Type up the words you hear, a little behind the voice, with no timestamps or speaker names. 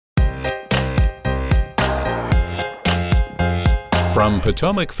From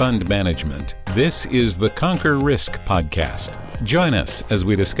Potomac Fund Management, this is the Conquer Risk podcast. Join us as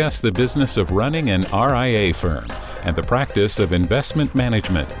we discuss the business of running an RIA firm and the practice of investment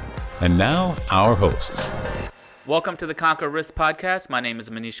management. And now, our hosts. Welcome to the Conquer Risk podcast. My name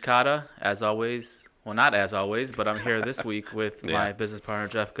is Manish Kata. As always, well, not as always, but I'm here this week with my business partner,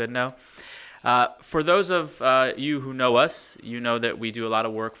 Jeff Goodnow. For those of you who know us, you know that we do a lot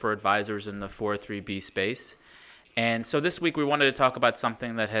of work for advisors in the 403B space. And so this week we wanted to talk about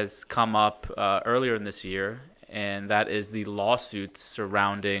something that has come up earlier in this year, and that is the lawsuits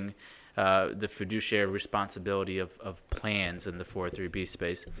surrounding the fiduciary responsibility of plans in the 403B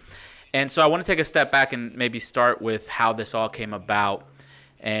space. And so I want to take a step back and maybe start with how this all came about.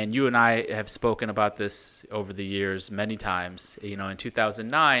 And you and I have spoken about this over the years many times. You know, in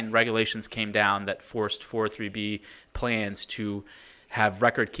 2009, regulations came down that forced 403B plans to have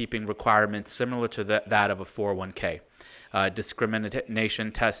record-keeping requirements similar to that of a 401k.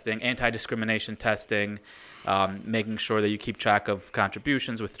 Discrimination testing, anti-discrimination testing, making sure that you keep track of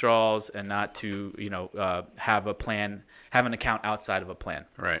contributions, withdrawals, and not to, have an account outside of a plan.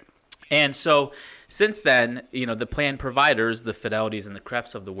 Right. And so since then, the plan providers, the Fidelities and the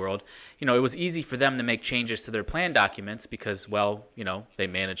Crefts of the world, it was easy for them to make changes to their plan documents because, they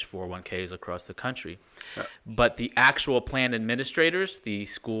manage 401ks across the country. Yeah. But the actual plan administrators, the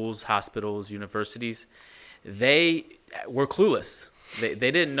schools, hospitals, universities, they were clueless. They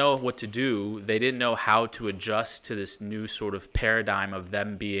didn't know what to do. They didn't know how to adjust to this new sort of paradigm of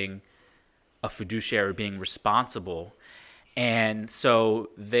them being a fiduciary, being responsible. And so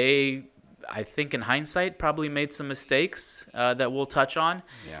they, I think in hindsight, probably made some mistakes that we'll touch on.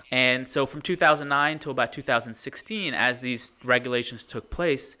 Yeah. And so from 2009 to about 2016, as these regulations took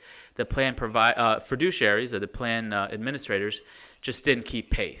place, the plan fiduciaries, or the plan administrators, just didn't keep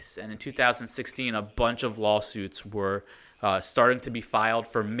pace. And in 2016, a bunch of lawsuits were starting to be filed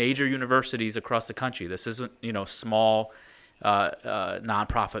for major universities across the country. This isn't, small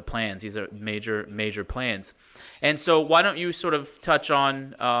nonprofit plans. These are major plans. And so why don't you sort of touch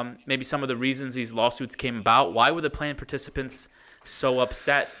on maybe some of the reasons these lawsuits came about? Why were the plan participants so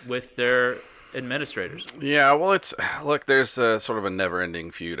upset with their administrators? Yeah, well, there's sort of a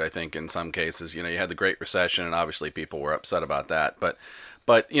never-ending feud, I think, in some cases. You had the Great Recession, and obviously people were upset about that. But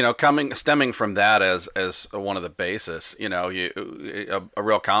stemming from that as one of the basis, a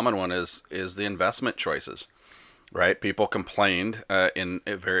real common one is the investment choices. Right, people complained in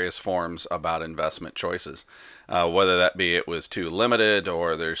various forms about investment choices, whether that be it was too limited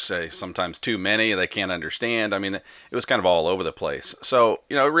or there's sometimes too many they can't understand. I mean, it was kind of all over the place. So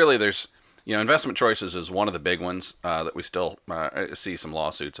really, there's investment choices is one of the big ones that we still see some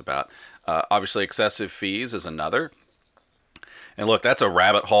lawsuits about. Obviously, excessive fees is another. And look, that's a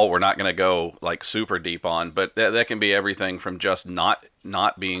rabbit hole we're not going to go like super deep on, but that can be everything from just not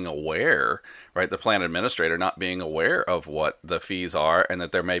being aware, right? The plan administrator not being aware of what the fees are and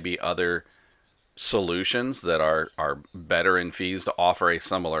that there may be other solutions that are better in fees to offer a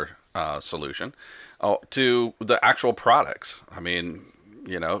similar solution to the actual products. I mean,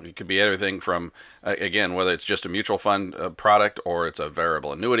 it could be everything from, again, whether it's just a mutual fund product or it's a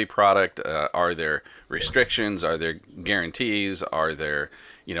variable annuity product. Are there restrictions? Are there guarantees? Are there,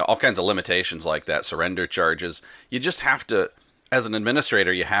 all kinds of limitations like that, surrender charges? You just have to, as an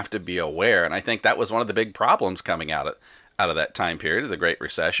administrator, you have to be aware. And I think that was one of the big problems coming out of that time period of the Great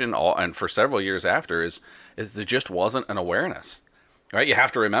Recession, and for several years after, is there just wasn't an awareness, right? You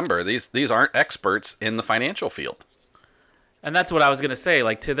have to remember, these aren't experts in the financial field. And that's what I was going to say.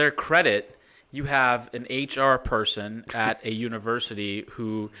 Like, to their credit, you have an HR person at a university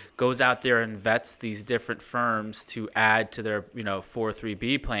who goes out there and vets these different firms to add to their,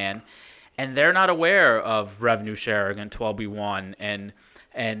 403B plan, and they're not aware of revenue sharing and 12B1,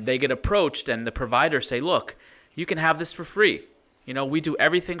 and they get approached, and the providers say, "Look, you can have this for free. We do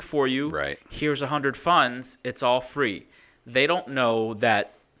everything for you. Right. Here's 100 funds. It's all free." They don't know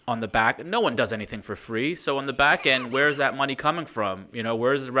that. On the back, no one does anything for free. So on the back end, where's that money coming from?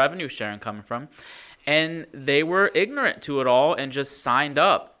 Where's the revenue sharing coming from? And they were ignorant to it all and just signed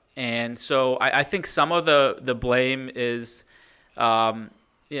up. And so I think some of the blame is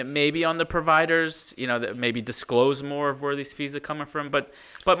maybe on the providers, that maybe disclose more of where these fees are coming from. But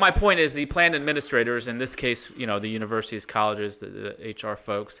my point is the plan administrators, in this case, the universities, colleges, the HR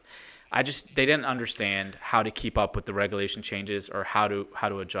folks, they didn't understand how to keep up with the regulation changes or how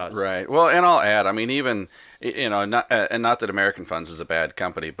to adjust. Right. Well, and I'll add, I mean, even, not that American Funds is a bad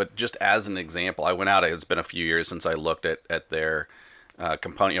company, but just as an example, I went out, it's been a few years since I looked at their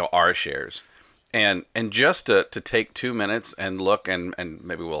component, our shares. And just to take 2 minutes and look, and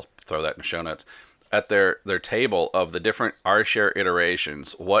maybe we'll throw that in the show notes, at their table of the different R share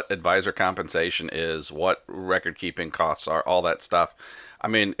iterations, what advisor compensation is, what record keeping costs are, all that stuff. I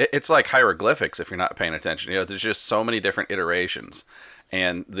mean, it's like hieroglyphics if you're not paying attention. There's just so many different iterations.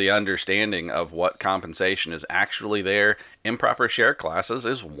 And the understanding of what compensation is actually there, improper share classes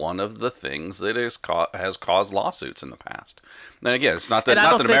is one of the things that has caused lawsuits in the past. And again, it's not that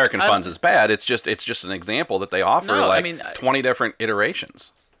American Funds is bad. It's just an example that they offer 20 different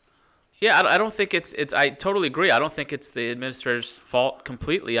iterations. Yeah, I don't think it's. I totally agree. I don't think it's the administrator's fault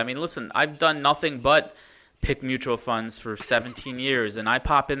completely. I mean, listen, I've done nothing but pick mutual funds for 17 years, and I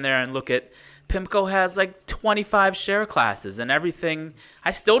pop in there and look at PIMCO has like 25 share classes and everything.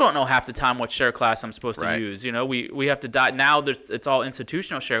 I still don't know half the time what share class I'm supposed to use. We have to die now. It's all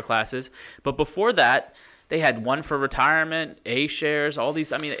institutional share classes, but before that, they had one for retirement, A shares, all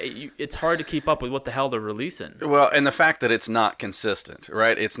these. I mean, it's hard to keep up with what the hell they're releasing. Well, and the fact that it's not consistent,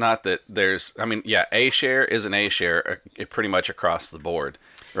 right? It's not that there's. I mean, yeah, A share is an A share pretty much across the board.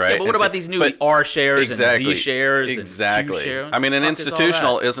 Right. Yeah, but what about these new R shares and Z shares and Q shares? I mean, an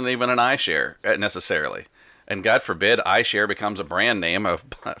institutional isn't even an iShare necessarily. And God forbid iShare becomes a brand name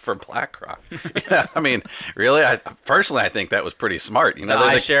for BlackRock. I mean, really, I think that was pretty smart. The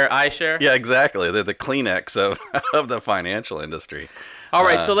iShare? Yeah, exactly. They're the Kleenex of the financial industry. All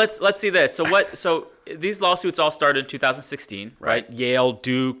right, so let's see this. So these lawsuits all started in 2016, right? Yale,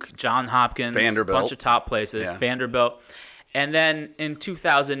 Duke, Johns Hopkins, Vanderbilt. A bunch of top places, Vanderbilt. And then in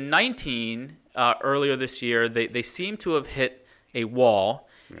 2019, earlier this year, they seem to have hit a wall.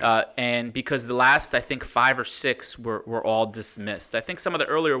 And because the last, I think, 5 or 6 were all dismissed. I think some of the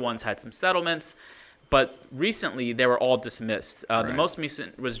earlier ones had some settlements, but recently they were all dismissed. The most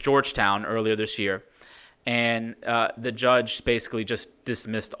recent was Georgetown earlier this year. And the judge basically just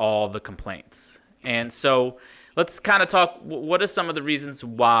dismissed all the complaints. And so let's kind of talk, what are some of the reasons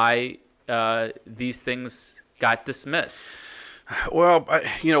why these things got dismissed? Well,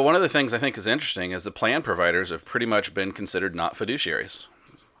 one of the things I think is interesting is the plan providers have pretty much been considered not fiduciaries.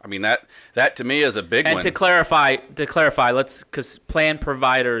 I mean, that to me is a big one. And to clarify, because plan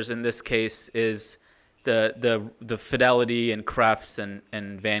providers in this case is the Fidelity and Crefts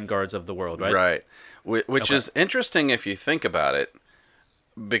and Vanguards of the world, right? Right, which is interesting if you think about it,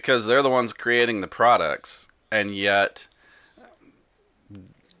 because they're the ones creating the products, and yet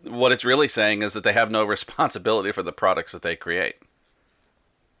what it's really saying is that they have no responsibility for the products that they create.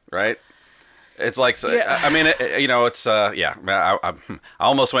 Right? It's like, I mean, it's, I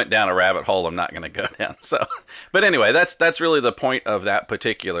almost went down a rabbit hole I'm not going to go down. So, but anyway, that's really the point of that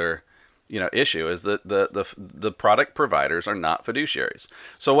particular, issue is that the product providers are not fiduciaries.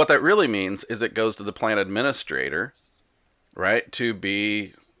 So what that really means is it goes to the plan administrator, right, to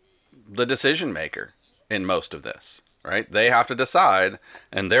be the decision maker in most of this. Right? They have to decide,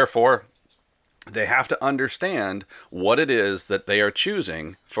 and therefore they have to understand what it is that they are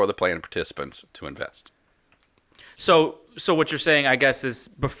choosing for the plan participants to invest. So what you're saying, I guess, is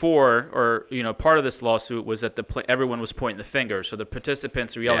before, or part of this lawsuit was that everyone was pointing the finger. So the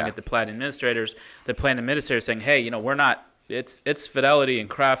participants are yelling at the plan administrators. The plan administrators saying, "Hey, we're not. It's Fidelity and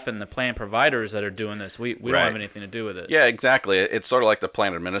Cref and the plan providers that are doing this. We don't have anything to do with it." Yeah, exactly. It's sort of like the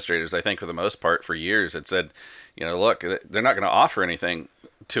plan administrators. I think for the most part, for years, it said, look, they're not going to offer anything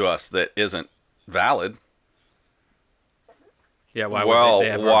to us that isn't valid. Yeah.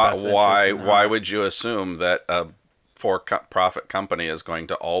 Why would you assume that a for-profit company is going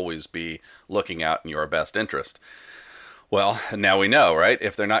to always be looking out in your best interest? Well, now we know, right?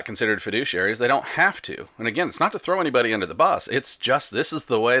 If they're not considered fiduciaries, they don't have to. And again, it's not to throw anybody under the bus. It's just this is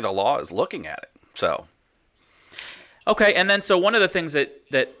the way the law is looking at it. So. Okay, and then so one of the things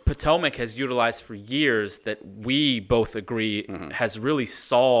that Potomac has utilized for years that we both agree has really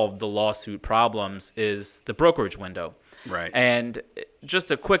solved the lawsuit problems is the brokerage window. Right. And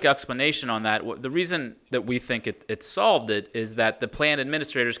just a quick explanation on that. The reason that we think it solved it is that the plan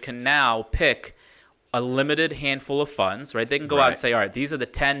administrators can now pick a limited handful of funds, right? They can go out and say, all right, these are the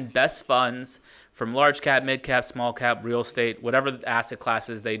 10 best funds from large cap, mid cap, small cap, real estate, whatever asset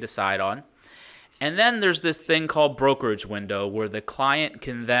classes they decide on. And then there's this thing called brokerage window where the client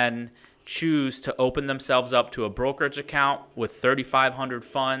can then choose to open themselves up to a brokerage account with 3,500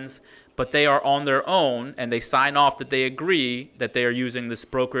 funds, but they are on their own and they sign off that they agree that they are using this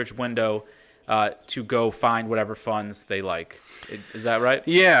brokerage window to go find whatever funds they like. Is that right?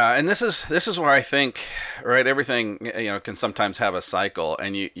 Yeah, and this is where I think, right, everything can sometimes have a cycle,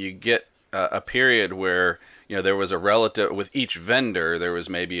 and you get a period where there was a relative, with each vendor, there was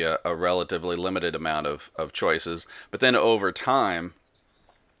maybe a relatively limited amount of choices. But then over time,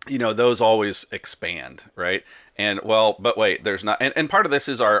 those always expand, right? And well, but wait, there's not, and part of this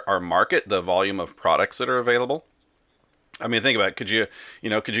is our market, the volume of products that are available. I mean, think about it. Could you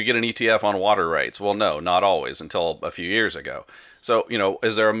get an ETF on water rights? Well, no, not always until a few years ago. So,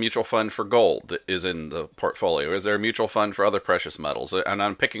 is there a mutual fund for gold that is in the portfolio? Is there a mutual fund for other precious metals? And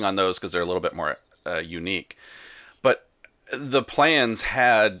I'm picking on those because they're a little bit more unique. But the plans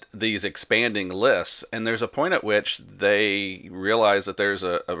had these expanding lists, and there's a point at which they realize that there's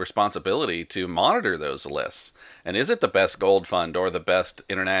a responsibility to monitor those lists. And is it the best gold fund or the best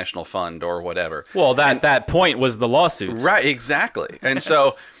international fund or whatever? Well, that point was the lawsuits. Right, exactly. And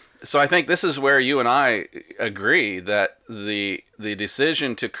so I think this is where you and I agree that the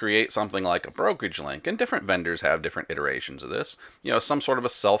decision to create something like a brokerage link, and different vendors have different iterations of this, some sort of a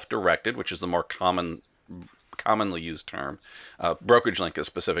self-directed, which is the more commonly used term. Brokerage link is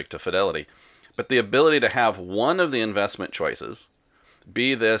specific to Fidelity. But the ability to have one of the investment choices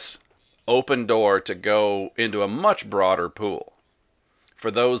be this open door to go into a much broader pool for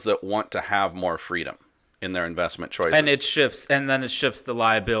those that want to have more freedom in their investment choices. And it shifts the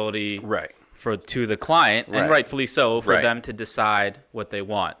liability right to the client, right. and rightfully so, for right. them to decide what they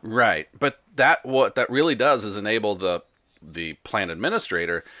want. Right. But what that really does is enable the plan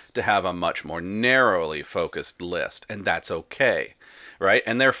administrator to have a much more narrowly focused list, and that's okay, right?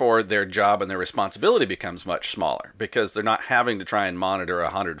 And therefore their job and their responsibility becomes much smaller because they're not having to try and monitor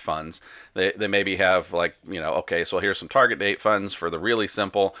 100 funds. They maybe have okay, so here's some target date funds for the really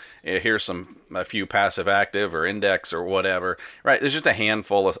simple, here's a few passive active or index or whatever, right? There's just a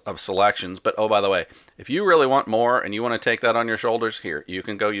handful of selections. But oh, by the way, if you really want more and you want to take that on your shoulders, here, you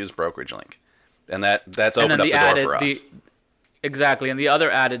can go use Brokerage Link. And that's opened up the door for us. Exactly. And the other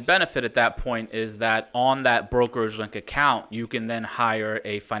added benefit at that point is that on that Brokerage Link account, you can then hire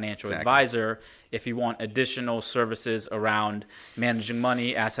a financial advisor if you want additional services around managing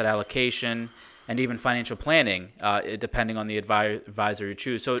money, asset allocation, and even financial planning, depending on the advisor you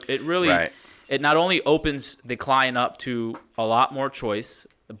choose. So it really, it not only opens the client up to a lot more choice,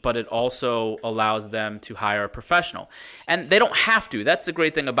 but it also allows them to hire a professional. And they don't have to. That's the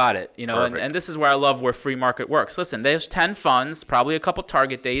great thing about it. And this is where I love where free market works. Listen, there's 10 funds, probably a couple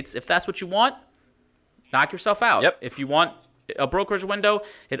target dates. If that's what you want, knock yourself out. Yep. If you want a brokerage window,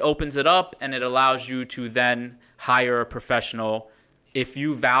 it opens it up and it allows you to then hire a professional if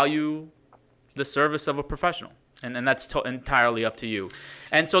you value the service of a professional. And that's entirely up to you.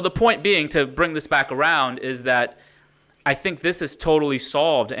 And so the point being, to bring this back around, is that I think this has totally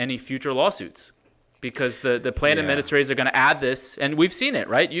solved any future lawsuits, because the plan administrators are going to add this, and we've seen it,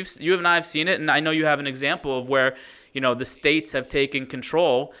 right? You and I have seen it, and I know you have an example of where the states have taken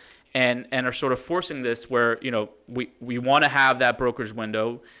control and are sort of forcing this, where we want to have that brokerage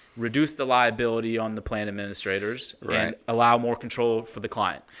window, reduce the liability on the plan administrators, and allow more control for the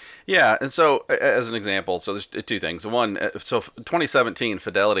client. Yeah, and so as an example, so there's two things. One, so 2017,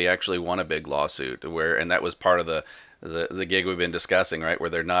 Fidelity actually won a big lawsuit and that was part of the gig we've been discussing, right, where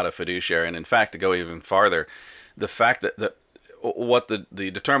they're not a fiduciary. And in fact, to go even farther, the fact that what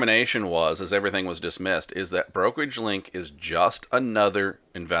the determination was, as everything was dismissed, is that Brokerage Link is just another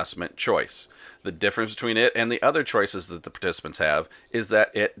investment choice. The difference between it and the other choices that the participants have is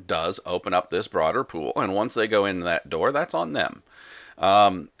that it does open up this broader pool, and once they go in that door, that's on them.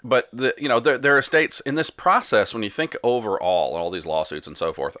 But there are states in this process, when you think overall, all these lawsuits and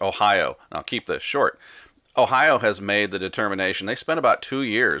so forth. Ohio, and I'll keep this short. Ohio has made the determination. They spent about 2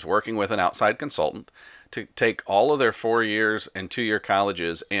 years working with an outside consultant to take all of their 4 years and 2-year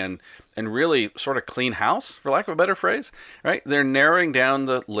colleges and really sort of clean house, for lack of a better phrase, right? They're narrowing down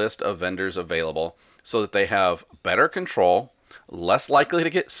the list of vendors available so that they have better control, less likely to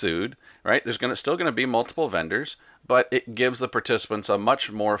get sued, right? There's still going to be multiple vendors, but it gives the participants a much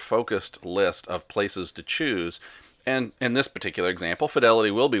more focused list of places to choose. And in this particular example,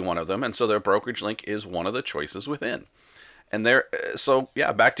 Fidelity will be one of them, and so their Brokerage Link is one of the choices within. And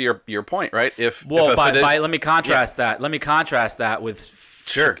back to your point, right? Let me contrast that. Let me contrast that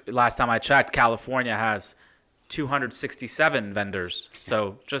with last time I checked, California has 267 vendors.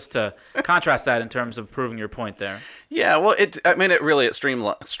 So just to contrast that in terms of proving your point there. Yeah, well, it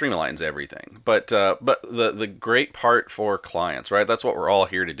streamlines everything. But the great part for clients, right? That's what we're all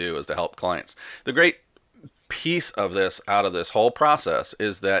here to do, is to help clients. The great piece of this out of this whole process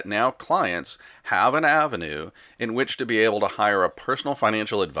is that now clients have an avenue in which to be able to hire a personal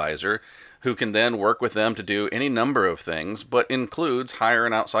financial advisor who can then work with them to do any number of things, but includes hire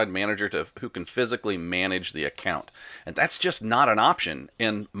an outside manager who can physically manage the account. And that's just not an option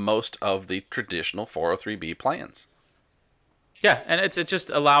in most of the traditional 403B plans. Yeah, and it's just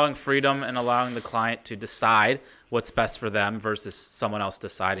allowing freedom and allowing the client to decide what's best for them versus someone else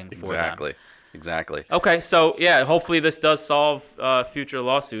deciding for them. Exactly. Okay, so yeah, hopefully this does solve future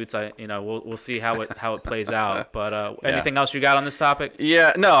lawsuits. We'll see how it plays out. But anything else you got on this topic?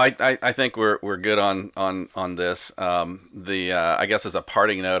 Yeah, no, I think we're good on this. I guess as a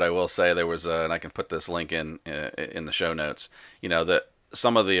parting note, I will say there was and I can put this link in the show notes. That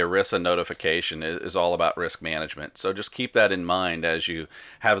some of the ERISA notification is all about risk management. So just keep that in mind as you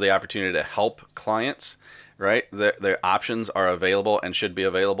have the opportunity to help clients. Right, their options are available and should be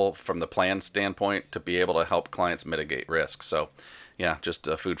available from the plan standpoint to be able to help clients mitigate risk. So, yeah, just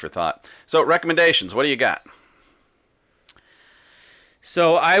food for thought. So, recommendations. What do you got?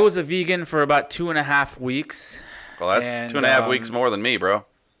 So I was a vegan for about 2.5 weeks. Well, that's 2.5 weeks more than me, bro.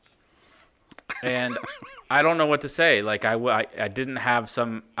 And I don't know what to say. Like I didn't have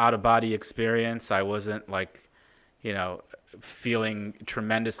some out of body experience. I wasn't feeling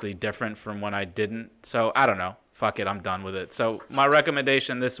tremendously different from when I didn't. So I don't know. Fuck it. I'm done with it. So my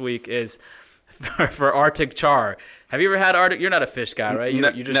recommendation this week is for Arctic char. Have you ever had Arctic? You're not a fish guy, right?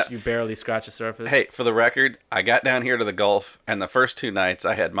 You barely scratch the surface. Hey, for the record, I got down here to the Gulf, and the first 2 nights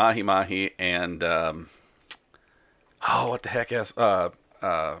I had mahi and what the heck is well,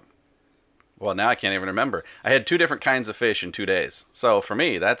 now I can't even remember. I had 2 different kinds of fish in 2 days. So for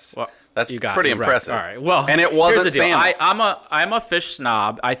me, that's pretty impressive. Right. All right. Well, and it wasn't here's the deal. salmon. I'm a fish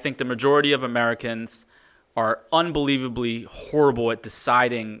snob. I think the majority of Americans are unbelievably horrible at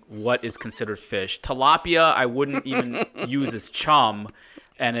deciding what is considered fish. Tilapia, I wouldn't even use as chum,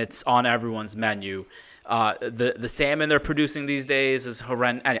 and it's on everyone's menu. The salmon they're producing these days is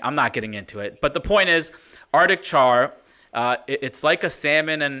horrendous. I'm not getting into it. But the point is, Arctic char, it's like a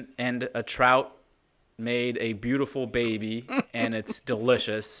salmon and a trout made a beautiful baby, and it's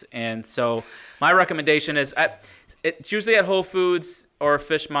delicious. And so my recommendation is it's usually at Whole Foods or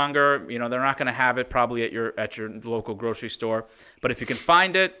Fishmonger. They're not going to have it probably at your local grocery store, but if you can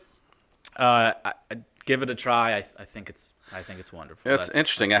find it, give it a try. I think it's wonderful. It's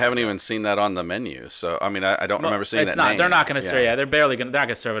interesting. I haven't even seen that on the menu. So I mean, I don't remember seeing that name. They're not going to serve. Yeah, they're not going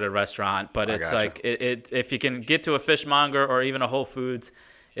to serve it at a restaurant. But it's like if you can get to a Fishmonger or even a Whole Foods,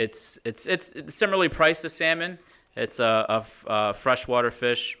 it's similarly priced to salmon. It's a freshwater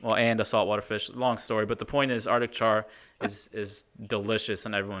fish, and a saltwater fish. Long story, but the point is, Arctic char is delicious,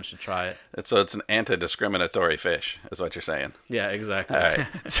 and everyone should try it. So it's an anti-discriminatory fish, is what you're saying. Yeah, exactly. All right.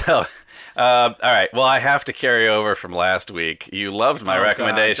 So, all right. Well, I have to carry over from last week. You loved my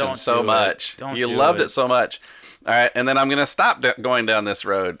recommendation so much. You loved it so much. All right, and then I'm going to stop going down this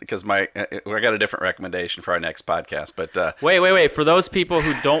road because I got a different recommendation for our next podcast. But wait. For those people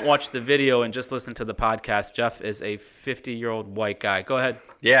who don't watch the video and just listen to the podcast, Jeff is a 50-year-old white guy. Go ahead.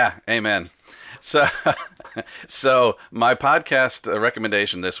 Yeah, amen. So my podcast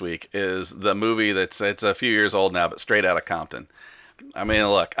recommendation this week is the movie it's a few years old now, but Straight Outta Compton. I mean,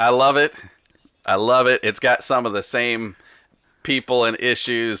 look, I love it. It's got some of the same people and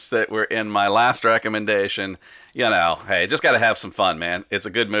issues that were in my last recommendation. Hey, just got to have some fun, man. It's a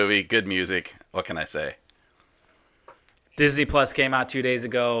good movie, good music. What can I say? Disney Plus came out 2 days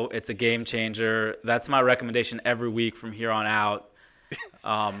ago. It's a game changer. That's my recommendation every week from here on out.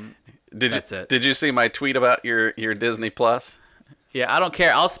 That's it. Did you see my tweet about your Disney Plus? Yeah, I don't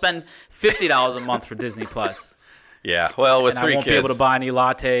care. I'll spend $50 a month for Disney Plus. Yeah, well, with 3 kids. I won't be able to buy any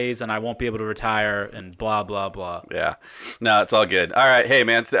lattes, and I won't be able to retire, and blah, blah, blah. Yeah. No, it's all good. All right. Hey,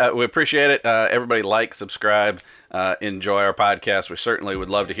 man, we appreciate it. Everybody like, subscribe, enjoy our podcast. We certainly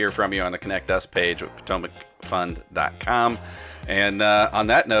would love to hear from you on the Connect Us page at PotomacFund.com. And on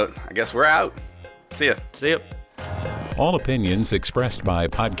that note, I guess we're out. See ya. See ya. All opinions expressed by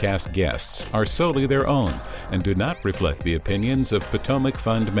podcast guests are solely their own and do not reflect the opinions of Potomac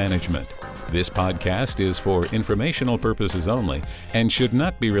Fund Management. This podcast is for informational purposes only and should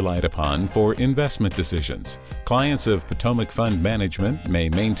not be relied upon for investment decisions. Clients of Potomac Fund Management may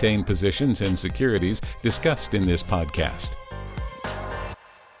maintain positions in securities discussed in this podcast.